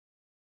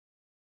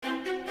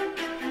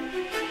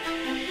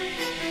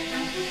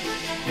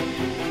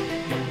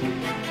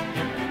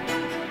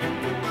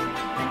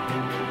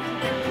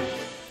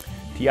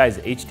TI's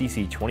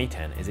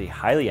HDC2010 is a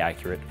highly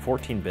accurate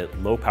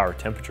 14-bit low-power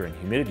temperature and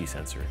humidity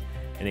sensor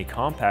in a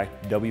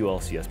compact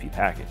WLCSP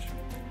package.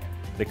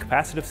 The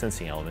capacitive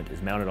sensing element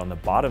is mounted on the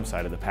bottom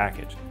side of the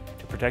package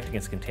to protect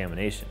against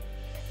contamination,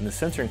 and the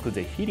sensor includes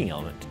a heating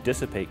element to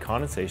dissipate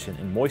condensation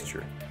and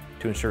moisture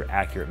to ensure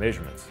accurate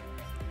measurements.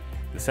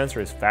 The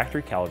sensor is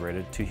factory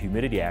calibrated to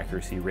humidity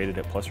accuracy rated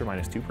at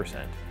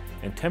 ±2%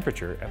 and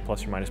temperature at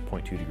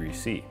 ±0.2 degrees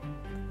C.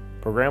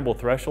 Programmable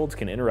thresholds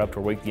can interrupt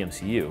or wake the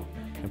MCU,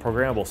 and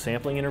programmable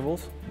sampling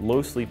intervals,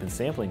 low sleep and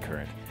sampling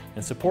current,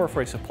 and support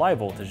for a supply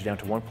voltage down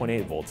to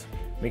 1.8 volts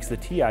makes the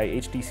TI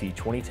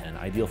HDC2010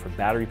 ideal for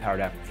battery-powered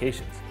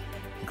applications,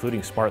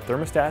 including smart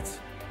thermostats,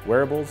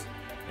 wearables,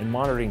 and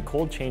monitoring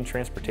cold chain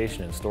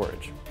transportation and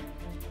storage.